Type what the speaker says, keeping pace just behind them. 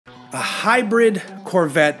A hybrid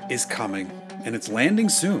Corvette is coming, and it's landing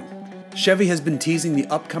soon. Chevy has been teasing the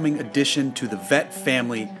upcoming addition to the Vette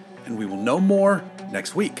family, and we will know more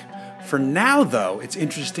next week. For now, though, it's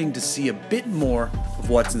interesting to see a bit more of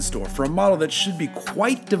what's in store for a model that should be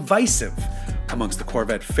quite divisive amongst the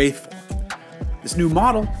Corvette faithful. This new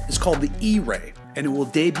model is called the E Ray, and it will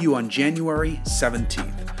debut on January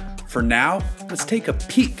 17th. For now, let's take a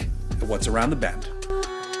peek at what's around the bend.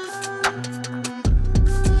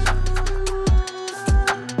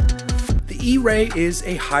 The E Ray is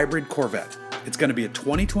a hybrid Corvette. It's going to be a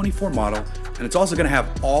 2024 model, and it's also going to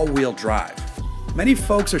have all-wheel drive. Many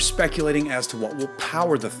folks are speculating as to what will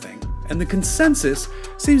power the thing, and the consensus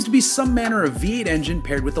seems to be some manner of V8 engine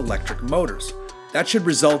paired with electric motors. That should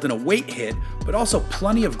result in a weight hit, but also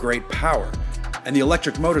plenty of great power, and the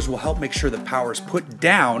electric motors will help make sure the power is put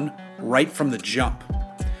down right from the jump.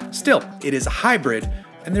 Still, it is a hybrid,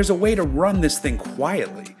 and there's a way to run this thing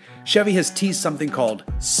quietly. Chevy has teased something called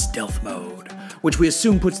stealth mode, which we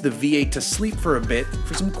assume puts the V8 to sleep for a bit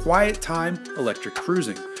for some quiet time electric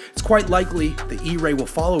cruising. It's quite likely the E Ray will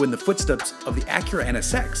follow in the footsteps of the Acura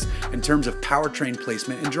NSX in terms of powertrain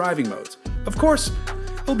placement and driving modes. Of course,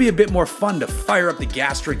 it'll be a bit more fun to fire up the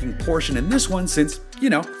gas-drinking portion in this one since,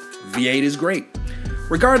 V8 is great.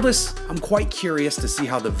 Regardless, I'm quite curious to see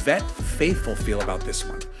how the Vette faithful feel about this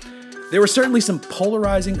one. There were certainly some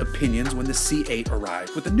polarizing opinions when the C8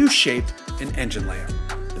 arrived with a new shape and engine layout.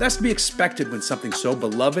 But that's to be expected when something so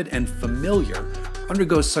beloved and familiar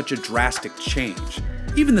undergoes such a drastic change.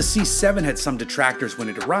 Even the C7 had some detractors when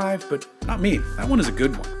it arrived, but not me. That one is a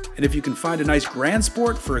good one. And if you can find a nice Grand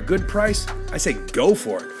Sport for a good price, I say go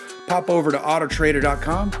for it. Pop over to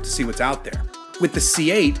autotrader.com to see what's out there. With the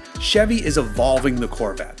C8, Chevy is evolving the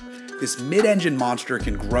Corvette. This mid-engine monster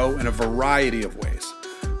can grow in a variety of ways.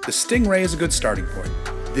 The Stingray is a good starting point.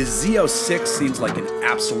 The Z06 seems like an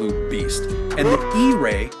absolute beast, and the E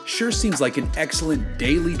Ray sure seems like an excellent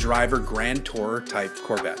daily driver Grand Tourer type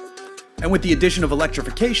Corvette. And with the addition of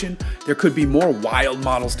electrification, there could be more wild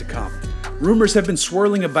models to come. Rumors have been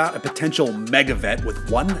swirling about a potential Mega Vette with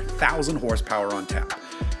 1,000 horsepower on tap.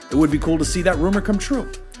 It would be cool to see that rumor come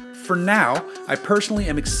true. For now, I personally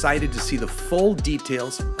am excited to see the full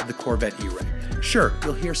details of the Corvette E Ray. Sure,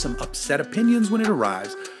 you'll hear some upset opinions when it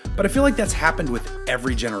arrives, but I feel like that's happened with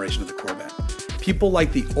every generation of the Corvette. People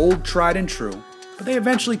like the old tried and true, but they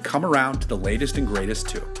eventually come around to the latest and greatest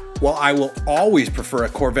too. While I will always prefer a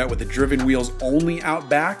Corvette with the driven wheels only out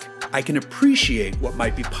back, I can appreciate what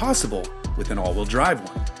might be possible with an all-wheel drive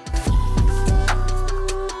one.